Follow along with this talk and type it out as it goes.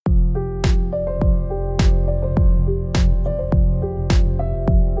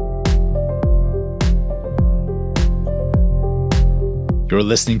You're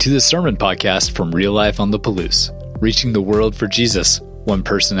listening to the Sermon Podcast from Real Life on the Palouse, reaching the world for Jesus, one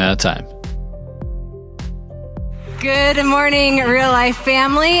person at a time. Good morning, Real Life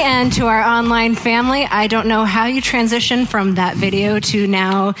family, and to our online family. I don't know how you transition from that video to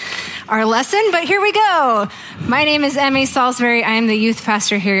now our lesson, but here we go. My name is Emmy Salisbury. I am the youth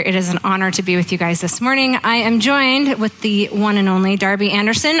pastor here. It is an honor to be with you guys this morning. I am joined with the one and only Darby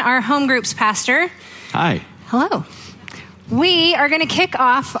Anderson, our home group's pastor. Hi. Hello. We are going to kick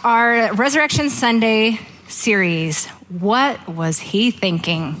off our Resurrection Sunday series. What was he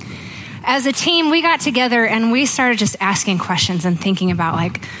thinking? As a team, we got together and we started just asking questions and thinking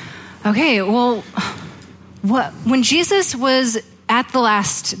about okay, well, when Jesus was at the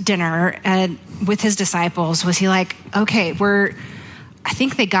last dinner with his disciples, was he like, okay, I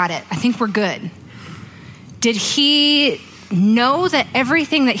think they got it. I think we're good. Did he know that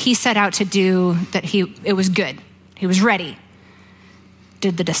everything that he set out to do, it was good? He was ready.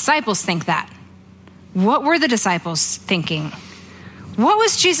 Did the disciples think that? What were the disciples thinking? What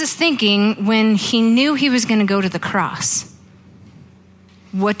was Jesus thinking when he knew he was going to go to the cross?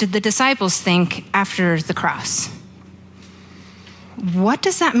 What did the disciples think after the cross? What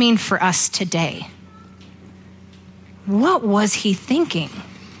does that mean for us today? What was he thinking?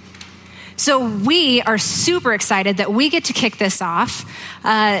 So we are super excited that we get to kick this off.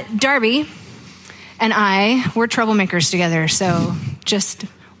 Darby and we're troublemakers together, so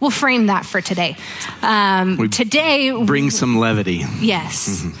we'll frame that for today. Today, bring some levity.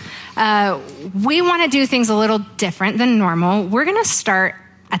 Yes. Mm-hmm. We want to do things a little different than normal. We're going to start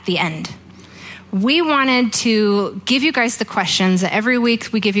at the end. We wanted to give you guys the questions. Every week,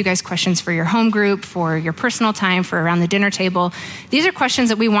 we give you guys questions for your home group, for your personal time, for around the dinner table. These are questions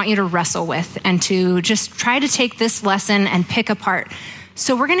that we want you to wrestle with and to just try to take this lesson and pick apart.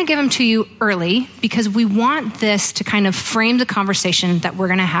 So we're going to give them to you early because we want this to kind of frame the conversation that we're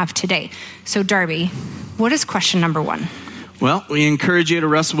going to have today. So Darby, what is question number one? Well, we encourage you to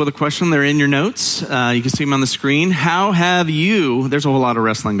wrestle with a question. They're in your notes. You can see them on the screen. There's a whole lot of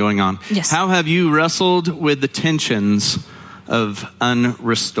wrestling going on. Yes. How have you wrestled with the tensions of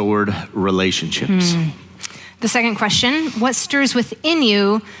unrestored relationships? The second question, what stirs within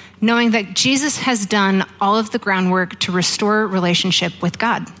you knowing that Jesus has done all of the groundwork to restore relationship with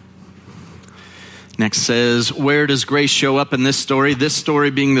God? Next says, where does grace show up in this story? This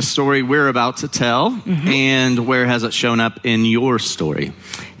story being the story we're about to tell. Mm-hmm. And where has it shown up in your story?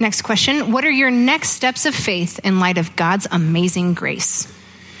 Next question, what are your next steps of faith in light of God's amazing grace?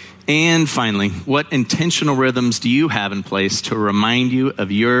 And finally, what intentional rhythms do you have in place to remind you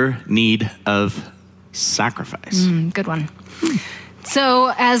of your need of sacrifice? Good one.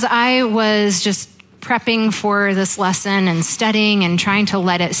 So as I was just prepping for this lesson and studying and trying to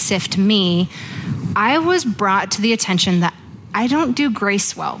let it sift me, I was brought to the attention that I don't do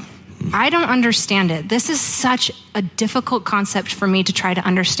grace well. I don't understand it. This is such a difficult concept for me to try to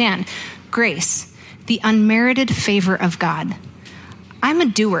understand. Grace, the unmerited favor of God. I'm a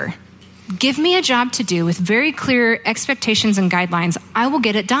doer. Give me a job to do with very clear expectations and guidelines. I will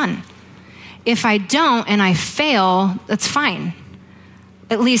get it done. If I don't and I fail, that's fine.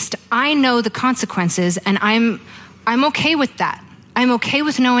 At least I know the consequences, and I'm okay with that. I'm okay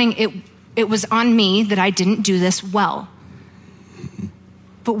with knowing it was on me that I didn't do this well.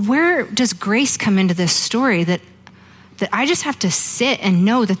 But where does grace come into this story that I just have to sit and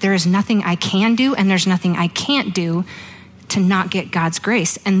know that there is nothing I can do and there's nothing I can't do to not get God's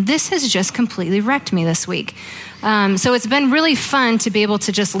grace? And this has just completely wrecked me this week. So it's been really fun to be able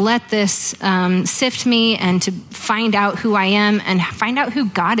to just let this sift me and to find out who I am and find out who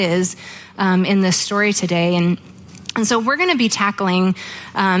God is in this story today. And so we're going to be tackling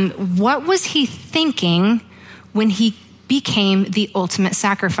what was he thinking when he became the ultimate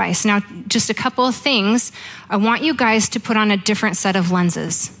sacrifice. Now, just a couple of things. I want you guys to put on a different set of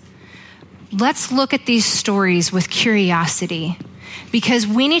lenses. Let's look at these stories with curiosity, because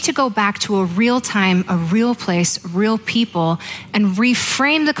we need to go back to a real time, a real place, real people, and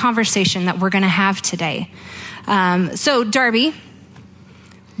reframe the conversation that we're going to have today. So, Darby,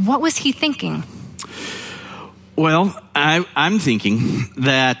 what was he thinking? Well, I'm thinking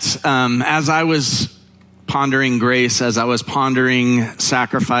that as I was pondering grace, as I was pondering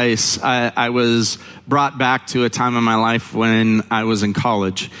sacrifice, I was brought back to a time in my life when I was in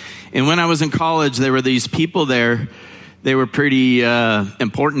college. And when I was in college, there were these people there. They were pretty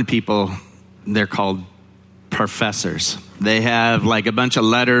important people. They're called professors. They have like a bunch of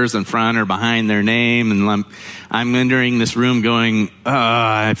letters in front or behind their name. And I'm entering this room going,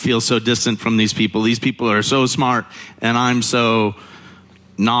 I feel so distant from these people. These people are so smart and I'm so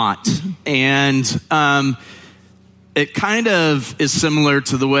not. And it kind of is similar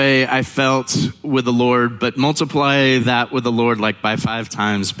to the way I felt with the Lord, but multiply that with the Lord like by 5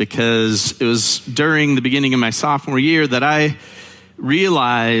 times, because it was during the beginning of my sophomore year that I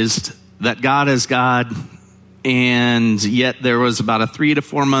realized that God is God, and yet there was about a 3 to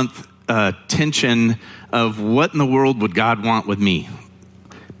 4 month tension of what in the world would God want with me,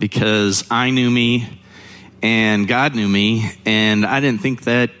 because I knew me and God knew me, and I didn't think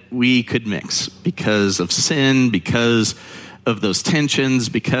that we could mix because of sin, because of those tensions,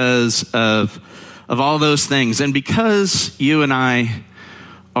 because of all those things. And because you and I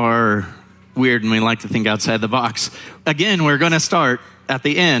are weird and we like to think outside the box, again, we're going to start at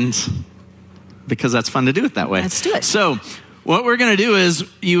the end because that's fun to do it that way. Let's do it. So what we're going to do is,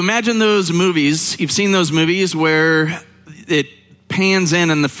 you imagine those movies, you've seen those movies where it pans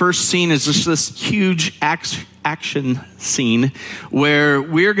in and the first scene is just this huge action scene where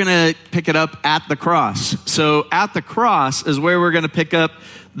we're going to pick it up at the cross. So at the cross is where we're going to pick up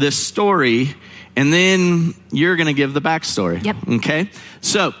this story, and then you're going to give the backstory. Yep. Okay?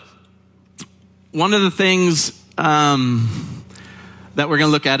 So one of the things that we're going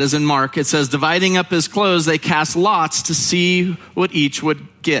to look at is in Mark. It says, dividing up his clothes, they cast lots to see what each would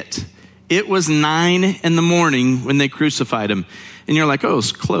get. It was 9 a.m. when they crucified him. And you're like, oh,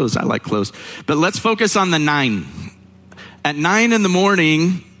 it's clothes. I like clothes. But let's focus on the 9. At 9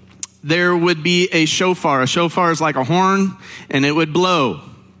 a.m, there would be a shofar. A shofar is like a horn, and it would blow.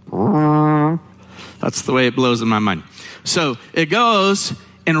 That's the way it blows in my mind. So it goes,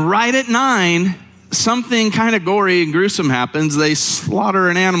 and right at 9, something kind of gory and gruesome happens. They slaughter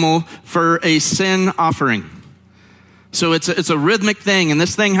an animal for a sin offering. So it's a rhythmic thing, and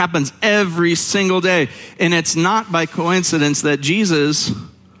this thing happens every single day. And it's not by coincidence that Jesus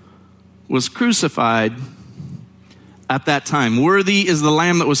was crucified at that time. Worthy is the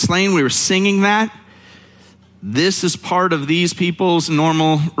Lamb that was slain. We were singing that. This is part of these people's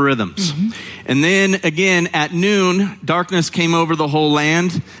normal rhythms. Mm-hmm. And then again, at noon, darkness came over the whole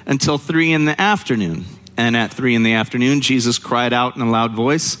land until 3 p.m. And at 3 p.m, Jesus cried out in a loud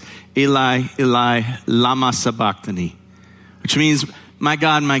voice, Eli, Eli, lama sabachthani. Which means, my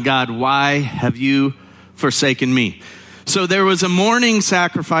God, why have you forsaken me? So there was a morning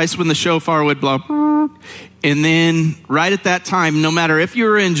sacrifice when the shofar would blow. And then right at that time, no matter if you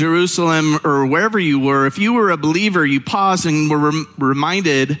were in Jerusalem or wherever you were, if you were a believer, you paused and were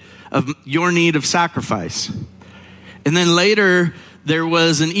reminded of your need of sacrifice. And then later, there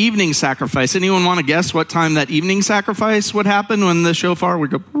was an evening sacrifice. Anyone want to guess what time that evening sacrifice would happen when the shofar would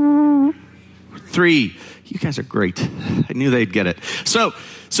go? 3. You guys are great. I knew they'd get it. So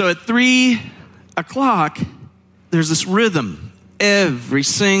at 3 o'clock, there's this rhythm every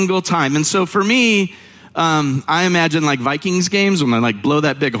single time. And so for me, I imagine like Vikings games when they like blow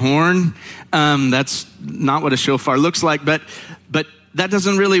that big horn. That's not what a shofar looks like, but that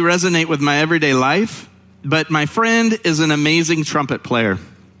doesn't really resonate with my everyday life. But my friend is an amazing trumpet player,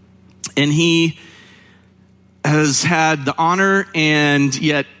 and he has had the honor, and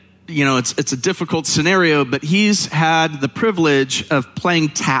yet, you know, it's a difficult scenario, but he's had the privilege of playing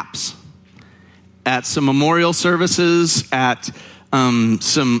taps at some memorial services, at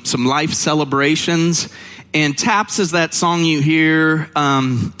some life celebrations. And taps is that song you hear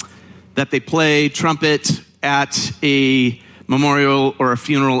that they play trumpet at a memorial or a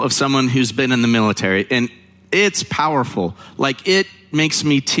funeral of someone who's been in the military. And it's powerful. Like, it makes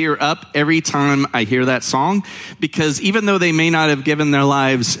me tear up every time I hear that song, because even though they may not have given their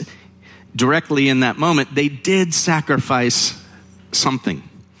lives directly in that moment, they did sacrifice something.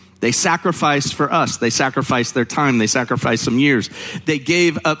 They sacrificed for us. They sacrificed their time. They sacrificed some years. They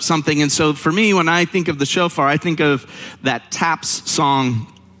gave up something. And so for me, when I think of the shofar, I think of that taps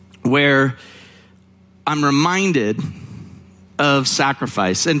song where I'm reminded of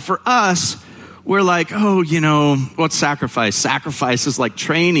sacrifice. And for us, we're like, oh, you know, what's sacrifice? Sacrifice is like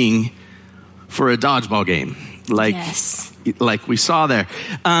training for a dodgeball game. Like, yes. Like we saw there.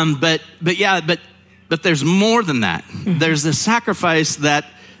 But there's more than that. Mm-hmm. There's the sacrifice that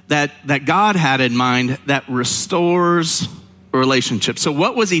God had in mind that restores a relationship. So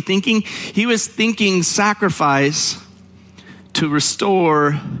what was he thinking? He was thinking sacrifice to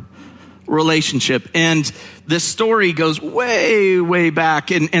restore relationship. And this story goes way, way back.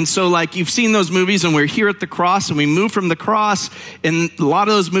 And so like you've seen those movies, and we're here at the cross, and we move from the cross, and a lot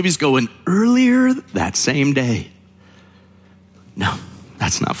of those movies go in earlier that same day. No,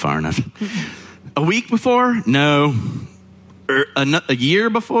 that's not far enough. A week before? No. A year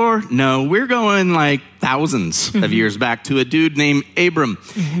before? No. We're going like thousands of years back to a dude named Abram.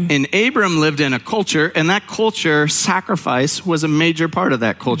 Mm-hmm. And Abram lived in a culture, and that culture, sacrifice was a major part of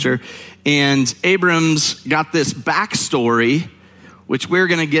that culture. And Abram's got this backstory, which we're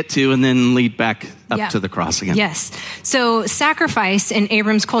going to get to and then lead back up to the cross again. Yes. So sacrifice in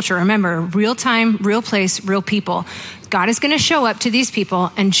Abram's culture, remember, real time, real place, real people. God is going to show up to these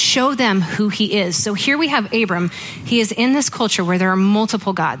people and show them who he is. So here we have Abram. He is in this culture where there are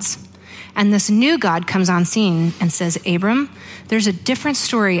multiple gods. And this new God comes on scene and says, Abram, there's a different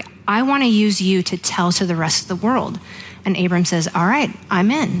story I want to use you to tell to the rest of the world. And Abram says, all right,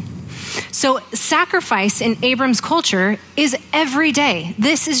 I'm in. So sacrifice in Abram's culture is every day.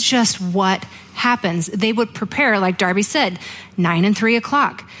 This is just what happens. They would prepare, like Darby said, 9 and 3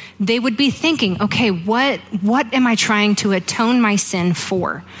 o'clock. They would be thinking, okay, what am I trying to atone my sin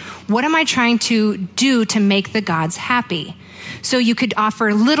for? What am I trying to do to make the gods happy? So you could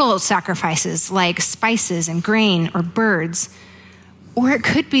offer little sacrifices like spices and grain or birds, or it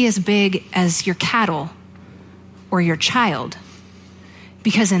could be as big as your cattle or your child.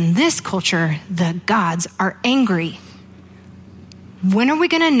 Because in this culture, the gods are angry. When are we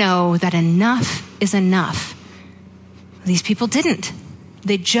going to know that enough is enough? These people didn't.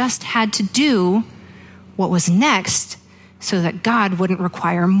 They just had to do what was next so that God wouldn't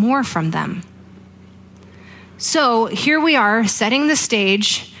require more from them. So here we are setting the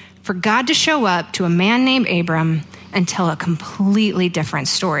stage for God to show up to a man named Abram and tell a completely different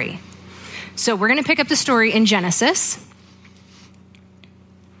story. So we're going to pick up the story in Genesis.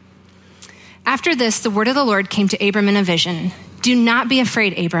 After this, the word of the Lord came to Abram in a vision. Do not be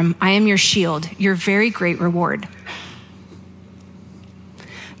afraid, Abram. I am your shield, your very great reward.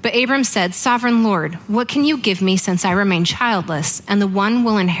 But Abram said, Sovereign Lord, what can you give me since I remain childless? And the one who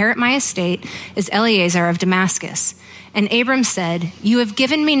will inherit my estate is Eliezer of Damascus. And Abram said, You have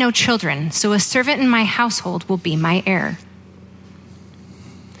given me no children, so a servant in my household will be my heir.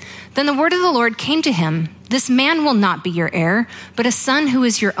 Then the word of the Lord came to him, This man will not be your heir, but a son who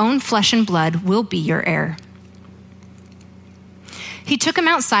is your own flesh and blood will be your heir. He took him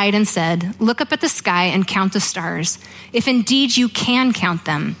outside and said, Look up at the sky and count the stars, if indeed you can count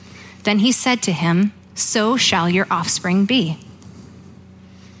them. Then he said to him, So shall your offspring be.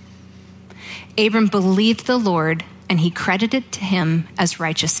 Abram believed the Lord, and he credited to him as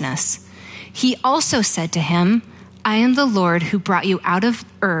righteousness. He also said to him, I am the Lord who brought you out of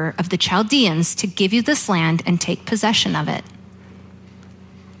Ur of the Chaldeans to give you this land and take possession of it.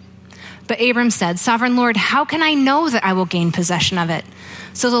 But Abram said, Sovereign Lord, how can I know that I will gain possession of it?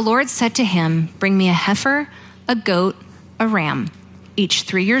 So the Lord said to him, Bring me a heifer, a goat, a ram, each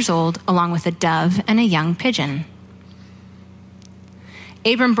 3 years old, along with a dove and a young pigeon.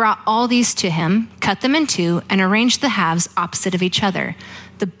 Abram brought all these to him, cut them in two, and arranged the halves opposite of each other.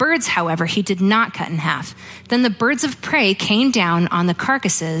 The birds, however, he did not cut in half. Then the birds of prey came down on the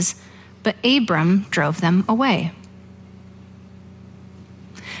carcasses, but Abram drove them away.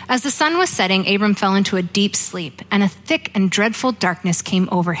 As the sun was setting, Abram fell into a deep sleep, and a thick and dreadful darkness came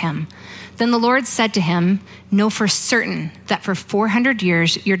over him. Then the Lord said to him, Know for certain that for 400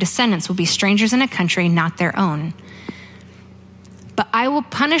 years your descendants will be strangers in a country not their own. But I will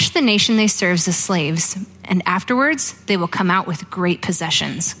punish the nation they serve as slaves, and afterwards they will come out with great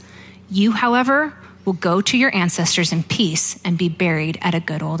possessions. You, however, will go to your ancestors in peace and be buried at a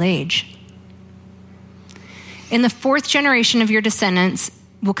good old age. In the 4th generation of your descendants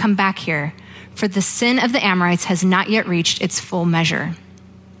will come back here, for the sin of the Amorites has not yet reached its full measure.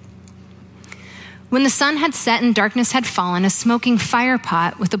 When the sun had set and darkness had fallen, a smoking fire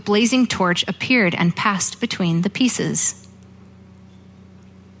pot with a blazing torch appeared and passed between the pieces.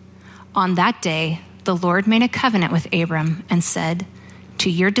 On that day, the Lord made a covenant with Abram and said, To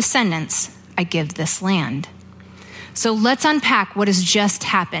your descendants, I give this land. So let's unpack what has just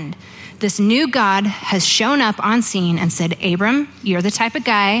happened. This new God has shown up on scene and said, Abram, you're the type of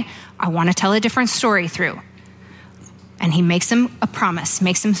guy I want to tell a different story through. And he makes him a promise,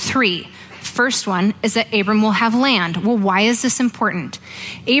 makes him 3. First one is that Abram will have land. Well, why is this important?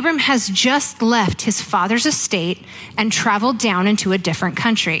 Abram has just left his father's estate and traveled down into a different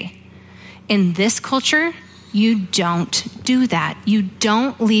country. In this culture, you don't do that. You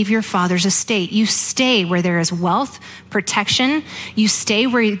don't leave your father's estate. You stay where there is wealth, protection. You stay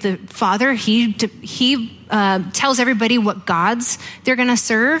where the father, he tells everybody what gods they're going to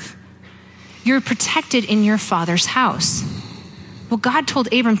serve. You're protected in your father's house. Well, God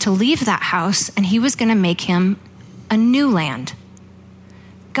told Abram to leave that house, and he was going to make him a new land.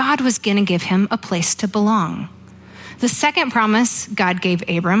 God was going to give him a place to belong. The second promise God gave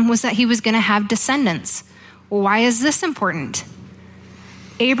Abram was that he was going to have descendants. Well, why is this important?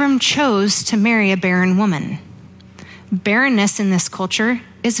 Abram chose to marry a barren woman. Barrenness in this culture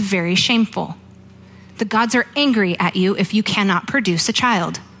is very shameful. The gods are angry at you if you cannot produce a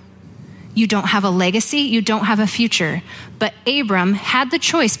child. You don't have a legacy. You don't have a future. But Abram had the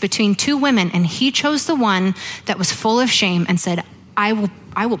choice between two women, and he chose the one that was full of shame and said, I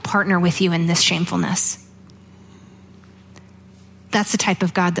will partner with you in this shamefulness. That's the type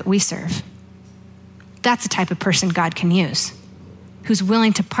of God that we serve. That's the type of person God can use, who's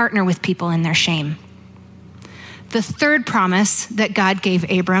willing to partner with people in their shame. The third promise that God gave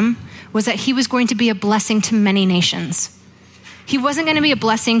Abram was that he was going to be a blessing to many nations. He wasn't going to be a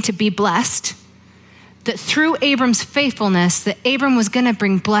blessing to be blessed, that through Abram's faithfulness, that Abram was going to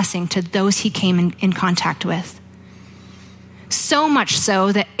bring blessing to those he came in contact with. So much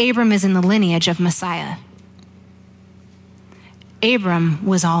so that Abram is in the lineage of Messiah. Abram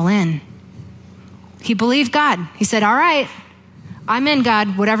was all in. He believed God. He said, all right, I'm in,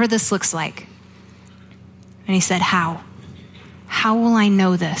 God, whatever this looks like. And he said, how? How will I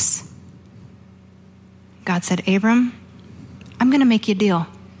know this? God said, Abram, I'm going to make you a deal.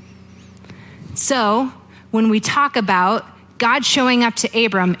 So when we talk about God showing up to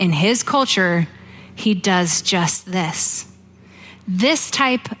Abram in his culture, he does just this. This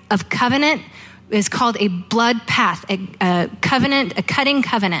type of covenant is called a blood path, a covenant, a cutting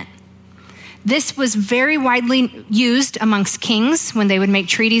covenant. This was very widely used amongst kings when they would make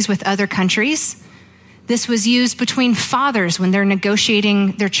treaties with other countries. This was used between fathers when they're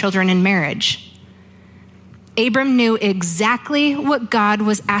negotiating their children in marriage. Abram knew exactly what God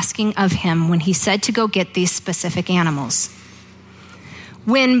was asking of him when he said to go get these specific animals.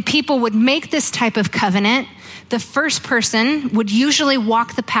 When people would make this type of covenant, the first person would usually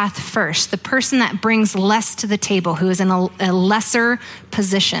walk the path first, the person that brings less to the table, who is in a lesser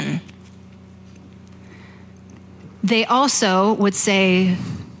position. They also would say,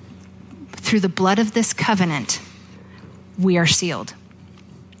 through the blood of this covenant, we are sealed.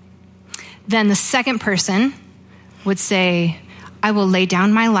 Then the second person would say, I will lay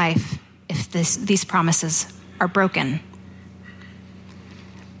down my life if these promises are broken.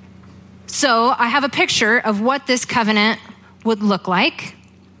 So I have a picture of what this covenant would look like.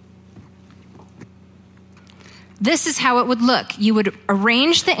 This is how it would look. You would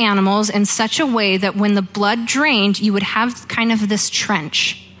arrange the animals in such a way that when the blood drained, you would have kind of this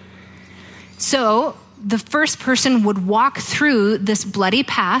trench. So the first person would walk through this bloody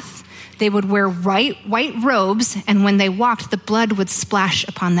path. They would wear white robes, and when they walked, the blood would splash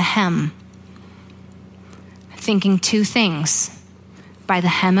upon the hem. Thinking two things: by the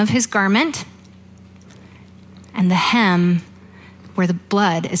hem of his garment and the hem where the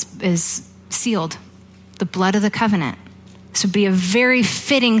blood is sealed, the blood of the covenant. This would be a very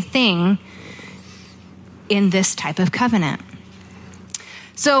fitting thing in this type of covenant.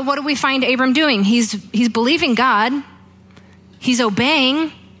 So what do we find Abram doing? He's believing God. He's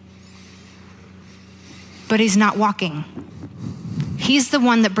obeying, but he's not walking. He's the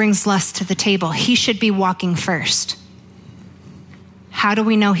one that brings less to the table. He should be walking first. How do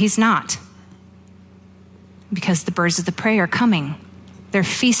we know he's not? Because the birds of the prey are coming. They're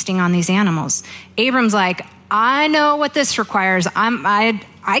feasting on these animals. Abram's like, I know what this requires.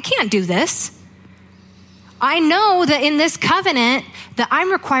 I can't do this. I know that in this covenant that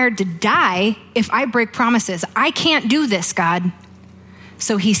I'm required to die if I break promises. I can't do this, God.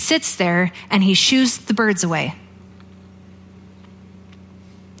 So he sits there and he shoos the birds away.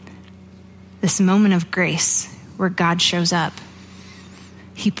 This moment of grace where God shows up.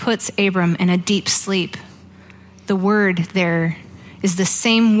 He puts Abram in a deep sleep. The word there is the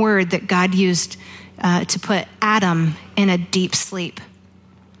same word that God used to put Adam in a deep sleep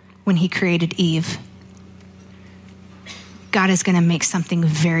when he created Eve. God is going to make something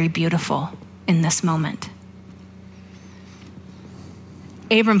very beautiful in this moment.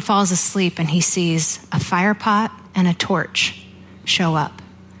 Abram falls asleep and he sees a fire pot and a torch show up.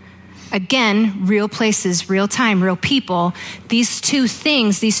 Again, real places, real time, real people. These two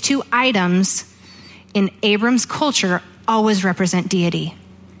things, these two items in Abram's culture always represent deity.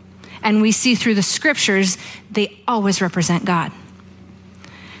 And we see through the scriptures, they always represent God.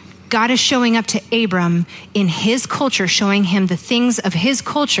 God is showing up to Abram in his culture, showing him the things of his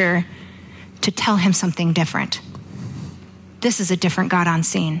culture to tell him something different. This is a different God on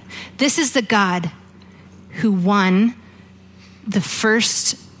scene. This is the God who won the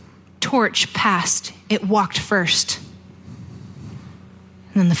first torch passed. It walked first.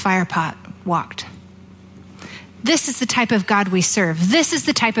 And then the fire pot walked. This is the type of God we serve. This is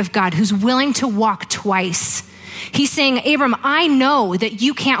the type of God who's willing to walk twice. He's saying, Abram, I know that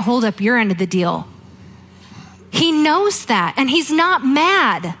you can't hold up your end of the deal. He knows that, and he's not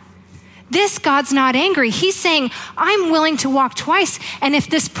mad. This God's not angry. He's saying, I'm willing to walk twice, and if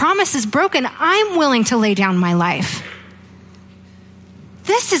this promise is broken, I'm willing to lay down my life.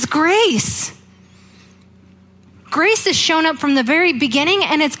 This is grace. Grace has shown up from the very beginning,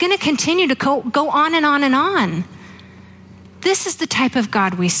 and it's going to continue to go on and on and on. This is the type of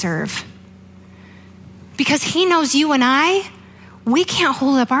God we serve. Because he knows you and I, we can't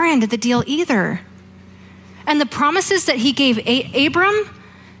hold up our end of the deal either. And the promises that he gave Abram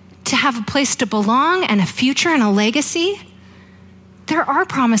to have a place to belong and a future and a legacy, there are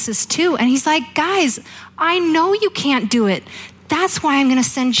promises too. And he's like, guys, I know you can't do it. That's why I'm going to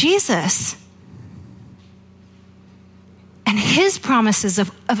send Jesus. And his promises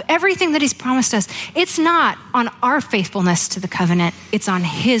of everything that he's promised us, it's not on our faithfulness to the covenant. It's on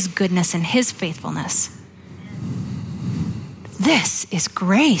his goodness and his faithfulness. This is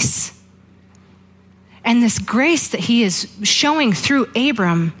grace. And this grace that he is showing through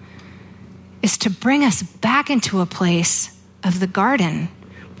Abram is to bring us back into a place of the garden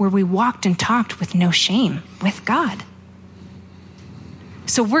where we walked and talked with no shame with God.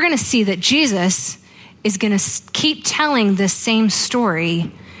 So we're going to see that Jesus is going to keep telling this same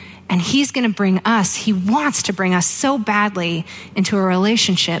story, and he's going to bring us, he wants to bring us so badly into a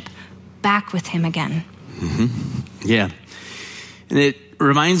relationship back with him again. Mm-hmm. Yeah. And it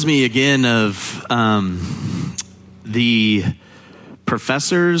reminds me again of the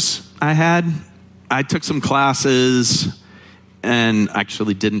professors I had. I took some classes and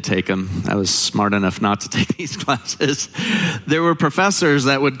actually didn't take them. I was smart enough not to take these classes. There were professors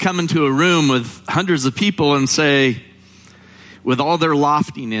that would come into a room with hundreds of people and say, with all their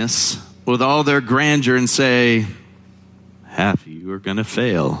loftiness, with all their grandeur, and say, half of you are going to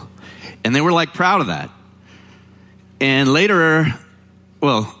fail. And they were like proud of that. And later,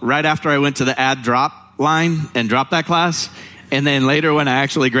 well, right after I went to the add drop line and dropped that class, and then later when I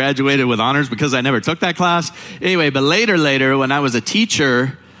actually graduated with honors because I never took that class. Anyway, but later when I was a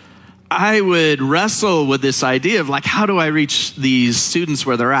teacher, I would wrestle with this idea of like, how do I reach these students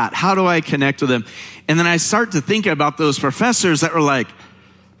where they're at? How do I connect with them? And then I start to think about those professors that were like,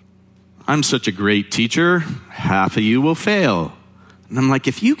 I'm such a great teacher, half of you will fail. And I'm like,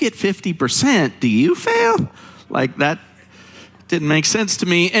 if you get 50%, do you fail? Like that didn't make sense to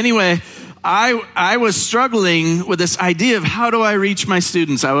me. Anyway, I was struggling with this idea of how do I reach my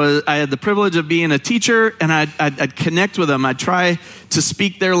students? I had the privilege of being a teacher, and I'd connect with them. I'd try to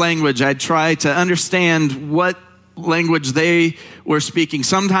speak their language. I'd try to understand what language they were speaking.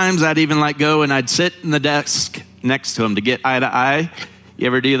 Sometimes I'd even go and I'd sit in the desk next to them to get eye to eye. You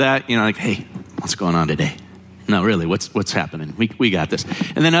ever do that? You know, like, hey, what's going on today? No, really, what's happening? We got this.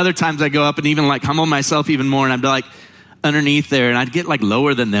 And then other times I go up and even humble myself even more, and I'd be like, underneath there, and I'd get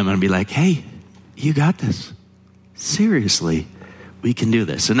lower than them and be like, hey, you got this. Seriously, we can do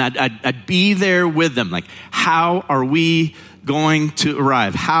this. And I'd be there with them. How are we going to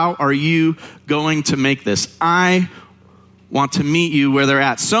arrive? How are you going to make this? I want to meet you where they're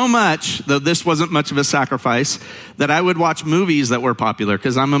at. So much, though this wasn't much of a sacrifice, that I would watch movies that were popular,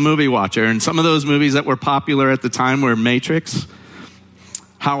 because I'm a movie watcher. And some of those movies that were popular at the time were Matrix.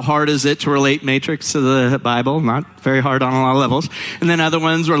 How hard is it to relate Matrix to the Bible? Not very hard on a lot of levels. And then other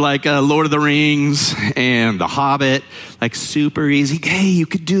ones were Lord of the Rings and The Hobbit, super easy. Hey, you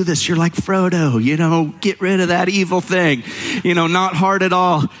could do this. You're like Frodo, get rid of that evil thing. Not hard at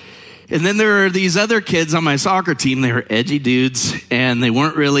all. And then there are these other kids on my soccer team. They were edgy dudes, and they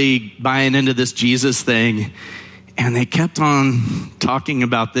weren't really buying into this Jesus thing. And they kept on talking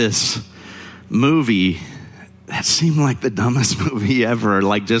about this movie that seemed like the dumbest movie ever.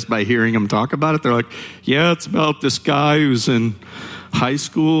 Just by hearing them talk about it, they're like, yeah, it's about this guy who's in high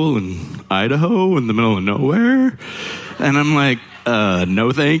school in Idaho in the middle of nowhere. And I'm like,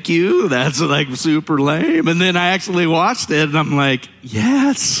 no, thank you. That's super lame. And then I actually watched it, and I'm like,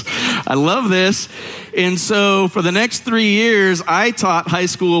 yes, I love this. And so for the next 3 years, I taught high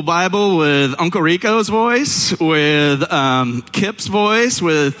school Bible with Uncle Rico's voice, with Kip's voice,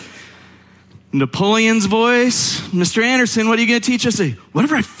 with Napoleon's voice. Mr. Anderson, what are you going to teach us?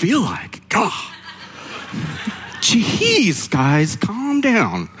 Whatever I feel like. God. Jeez, guys, calm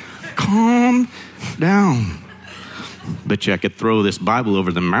down. Calm down. Bet you I could throw this Bible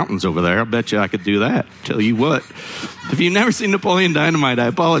over the mountains over there. I bet you I could do that. Tell you what. If you've never seen Napoleon Dynamite, I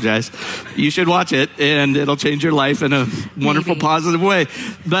apologize. You should watch it, and it'll change your life in a wonderful, positive way.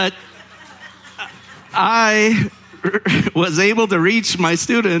 But I was able to reach my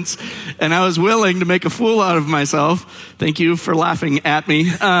students, and I was willing to make a fool out of myself. Thank you for laughing at me.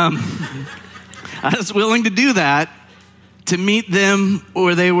 I was willing to do that to meet them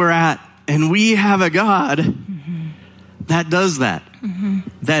where they were at. And we have a God that does that.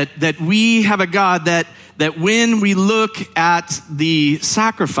 That we have a God that when we look at the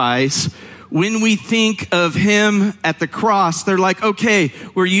sacrifice, when we think of him at the cross, they're like, okay,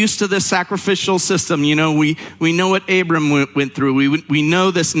 we're used to this sacrificial system. You know, we know what Abram went through. We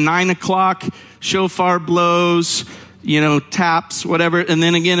know this 9 o'clock shofar blows, you know, taps, whatever. And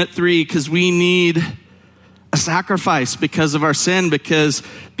then again at 3, because we need a sacrifice because of our sin, because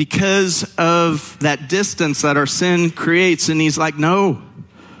of that distance that our sin creates. And he's like, no,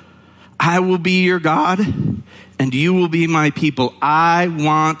 I will be your God and you will be my people. I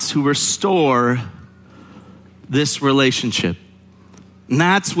want to restore this relationship. And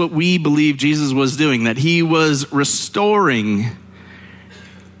that's what we believe Jesus was doing, that he was restoring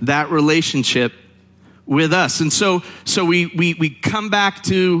that relationship with us. And so we come back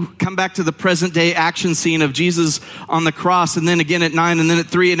to the present day action scene of Jesus on the cross, and then again at 9, and then at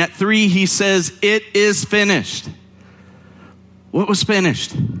 3. And at 3, he says, it is finished. What was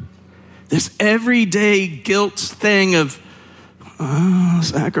finished? This everyday guilt thing of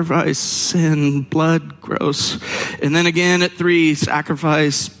sacrifice, sin, blood, gross. And then again at 3,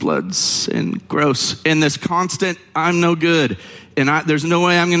 sacrifice, blood, sin, gross. And this constant, I'm no good. And there's no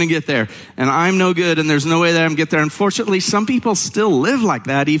way I'm going to get there. And I'm no good, and there's no way that I'm going to get there. Unfortunately, some people still live like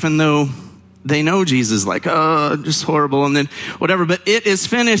that, even though they know Jesus, like, oh, just horrible, and then whatever. But it is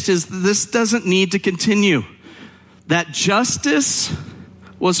finished. This doesn't need to continue. That justice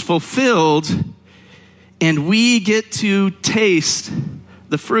was fulfilled, and we get to taste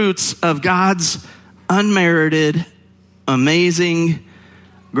the fruits of God's unmerited, amazing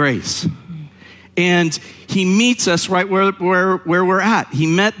grace. And he meets us right where we're at. He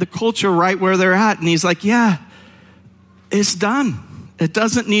met the culture right where they're at. And he's like, yeah, it's done. It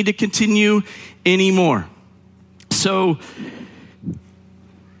doesn't need to continue anymore. So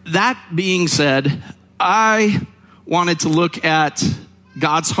that being said, I wanted to look at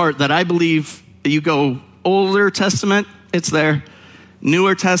God's heart that I believe you go Older Testament, it's there.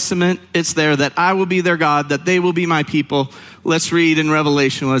 Newer Testament, it's there, that I will be their God, that they will be my people. Let's read in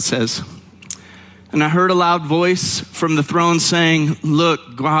Revelation what it says. And I heard a loud voice from the throne saying,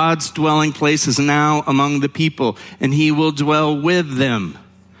 look, God's dwelling place is now among the people, and he will dwell with them.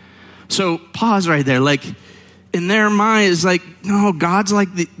 So pause right there. Like, in their mind is like, no, God's like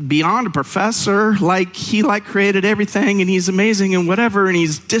beyond a professor. Like, he like created everything, and he's amazing and whatever, and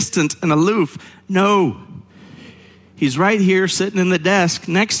he's distant and aloof. No. He's right here sitting in the desk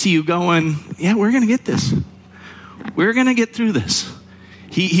next to you going, yeah, we're going to get this. We're going to get through this.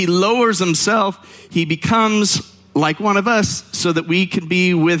 He lowers himself. He becomes like one of us so that we can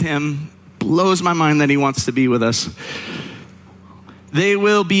be with him. Blows my mind that he wants to be with us. They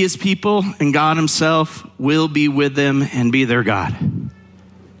will be his people, and God himself will be with them and be their God.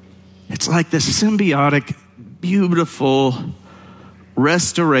 It's like this symbiotic, beautiful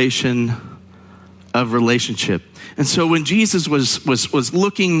restoration of relationship. And so when Jesus was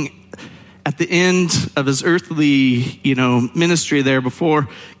looking at the end of his earthly, ministry there before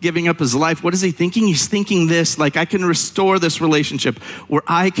giving up his life, what is he thinking? He's thinking this, like, I can restore this relationship where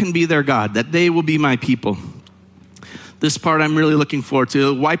I can be their God, that they will be my people. This part I'm really looking forward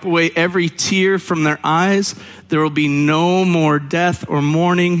to. Wipe away every tear from their eyes. There will be no more death or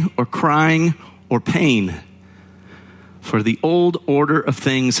mourning or crying or pain, for the old order of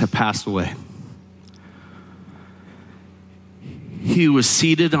things have passed away. He who was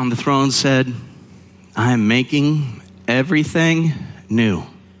seated on the throne said, I am making everything new.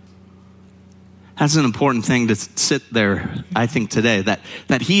 That's an important thing to sit there, I think, today,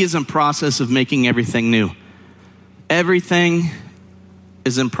 that he is in process of making everything new. Everything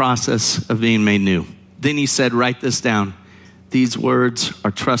is in process of being made new. Then he said, write this down. These words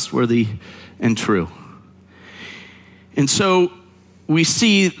are trustworthy and true. And so we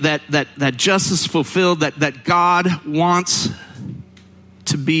see that justice fulfilled, that God wants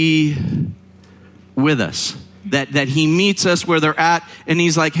to be with us, that he meets us where they're at, and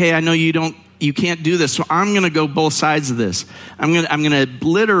he's like, hey, I know you can't do this, so I'm going to go both sides of this. I'm going to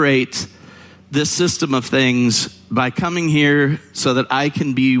obliterate this system of things by coming here so that I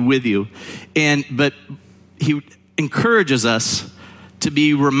can be with you. But he encourages us to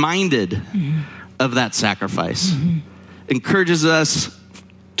be reminded of that sacrifice. Encourages us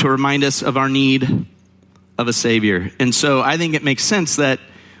to remind us of our need of a Savior. And so I think it makes sense that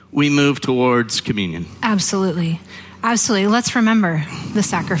we move towards communion. Absolutely. Let's remember the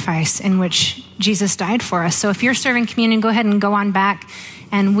sacrifice in which Jesus died for us. So if you're serving communion, go ahead and go on back,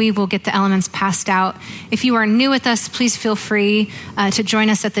 and we will get the elements passed out. If you are new with us, please feel free to join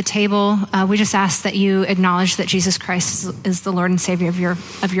us at the table. We just ask that you acknowledge that Jesus Christ is the Lord and Savior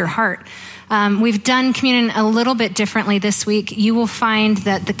of your heart. We've done communion a little bit differently this week. You will find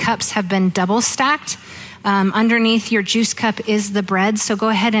that the cups have been double stacked. Underneath your juice cup is the bread, so go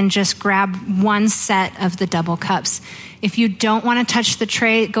ahead and just grab one set of the double cups. If you don't want to touch the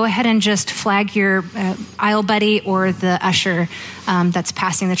tray, go ahead and just flag your aisle buddy or the usher that's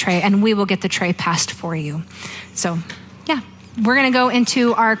passing the tray, and we will get the tray passed for you. So, yeah. We're going to go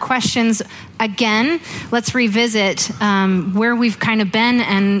into our questions again. Let's revisit where we've kind of been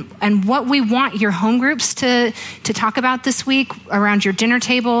and what we want your home groups to talk about this week around your dinner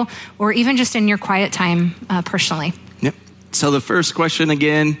table or even just in your quiet time personally. Yep. So the first question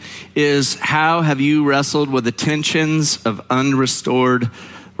again is, how have you wrestled with the tensions of unrestored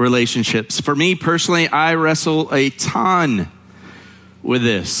relationships? For me personally, I wrestle a ton with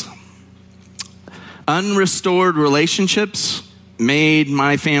this. Unrestored relationships made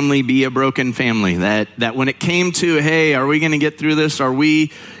my family be a broken family. That when it came to, hey, are we going to get through this? Are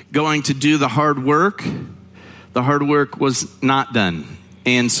we going to do the hard work? The hard work was not done.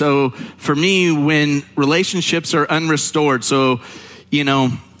 And so for me, when relationships are unrestored, so,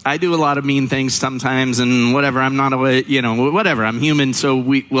 I do a lot of mean things sometimes and whatever. I'm not whatever. I'm human. So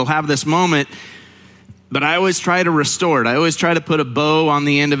we'll have this moment. But I always try to restore it. I always try to put a bow on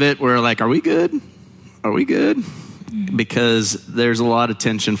the end of it where are we good? Are we good? Because there's a lot of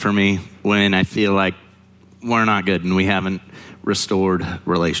tension for me when I feel like we're not good and we haven't restored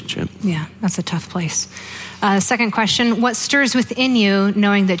relationship. Yeah, that's a tough place. Second question, what stirs within you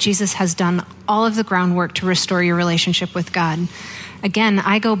knowing that Jesus has done all of the groundwork to restore your relationship with God? Again,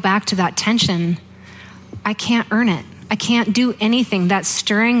 I go back to that tension. I can't earn it. I can't do anything. That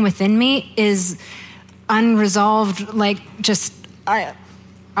stirring within me is unresolved,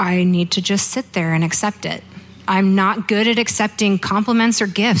 I need to just sit there and accept it. I'm not good at accepting compliments or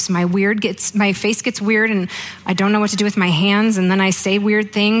gifts. My face gets weird and I don't know what to do with my hands, and then I say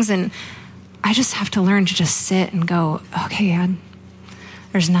weird things, and I just have to learn to just sit and go, okay, God,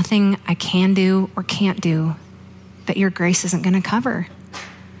 there's nothing I can do or can't do that your grace isn't going to cover.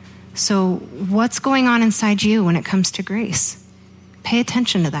 So what's going on inside you when it comes to grace? Pay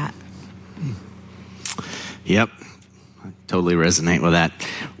attention to that. Yep. Totally resonate with that.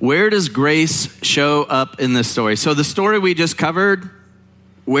 Where does grace show up in this story? So the story we just covered,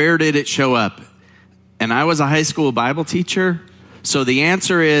 where did it show up? And I was a high school Bible teacher. So the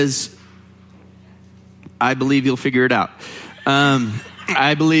answer is, I believe you'll figure it out.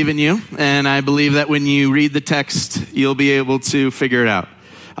 I believe in you. And I believe that when you read the text, you'll be able to figure it out.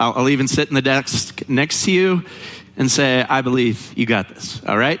 I'll even sit in the desk next to you and say, I believe you got this.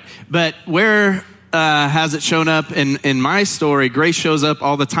 All right. But where has it shown up in my story? Grace shows up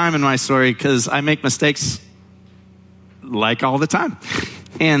all the time in my story because I make mistakes all the time.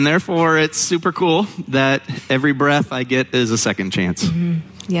 And therefore, it's super cool that every breath I get is a second chance.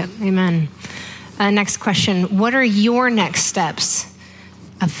 Mm-hmm. Yep. Amen. Next question. What are your next steps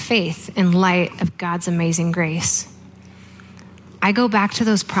of faith in light of God's amazing grace? I go back to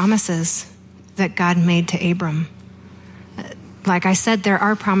those promises that God made to Abram. Like I said, there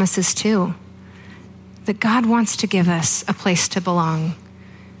are promises too. That God wants to give us a place to belong.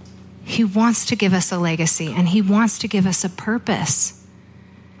 He wants to give us a legacy, and he wants to give us a purpose.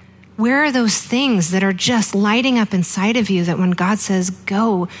 Where are those things that are just lighting up inside of you that when God says,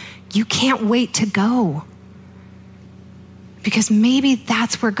 go, you can't wait to go? Because maybe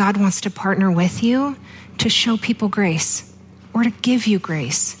that's where God wants to partner with you to show people grace or to give you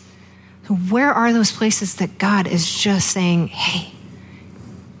grace. So where are those places that God is just saying, hey,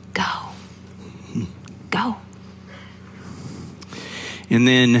 go? Go. And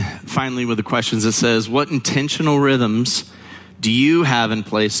then finally with the questions, it says, what intentional rhythms do you have in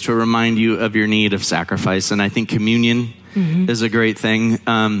place to remind you of your need of sacrifice? And I think communion is a great thing.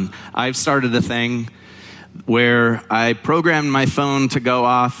 I've started a thing where I programmed my phone to go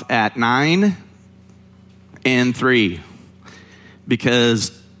off at 9 and 3.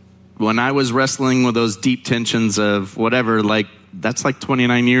 Because when I was wrestling with those deep tensions of whatever, that's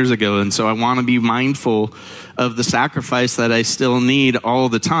 29 years ago. And so I want to be mindful of the sacrifice that I still need all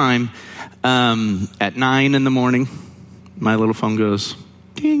the time. At 9 in the morning, my little phone goes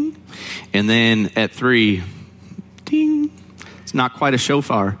ding. And then at 3, ding. It's not quite a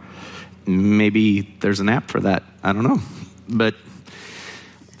shofar. Maybe there's an app for that. I don't know. But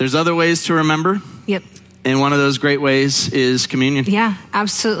there's other ways to remember. Yep. And one of those great ways is communion. Yeah,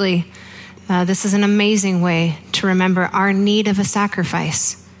 absolutely. This is an amazing way to remember our need of a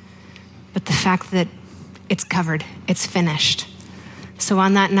sacrifice, but the fact that it's covered, it's finished. So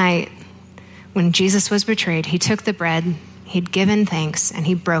on that night, when Jesus was betrayed, he took the bread, he'd given thanks, and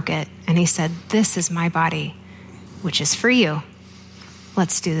he broke it, and he said, this is my body, which is for you.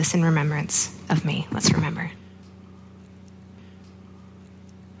 Let's do this in remembrance of me. Let's remember.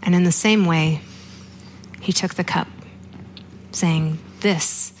 And in the same way, he took the cup, saying,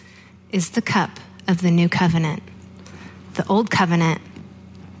 "This is the cup of the new covenant. The old covenant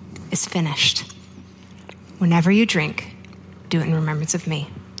is finished. Whenever you drink, do it in remembrance of me."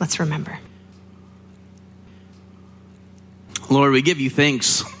 Let's remember. Lord, we give you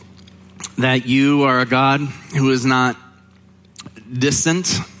thanks that you are a God who is not distant.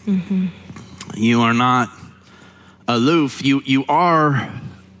 Mm-hmm. You are not aloof. You are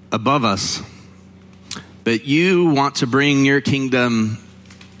above us. But you want to bring your kingdom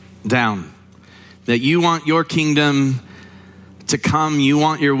down. That you want your kingdom to come. You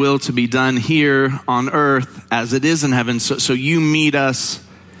want your will to be done here on earth as it is in heaven. So you meet us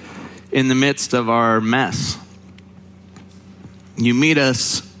in the midst of our mess. You meet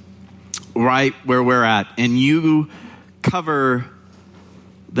us right where we're at, and you cover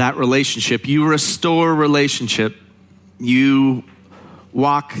that relationship. You restore relationship. You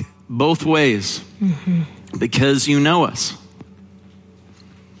walk both ways because you know us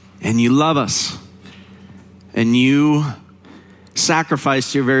and you love us, and you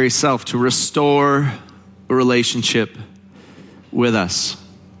sacrificed your very self to restore a relationship with us.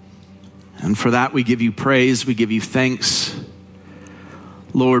 And for that, we give you praise. We give you thanks.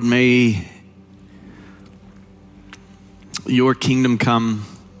 Lord, may your kingdom come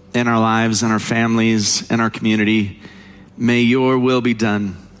in our lives, in our families, in our community. May your will be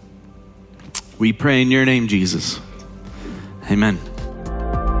done. We pray in your name, Jesus. Amen.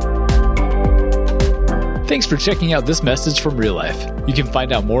 Thanks for checking out this message from Real Life. You can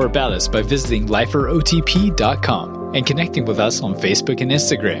find out more about us by visiting liferotp.com and connecting with us on Facebook and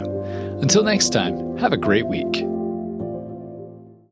Instagram. Until next time, have a great week.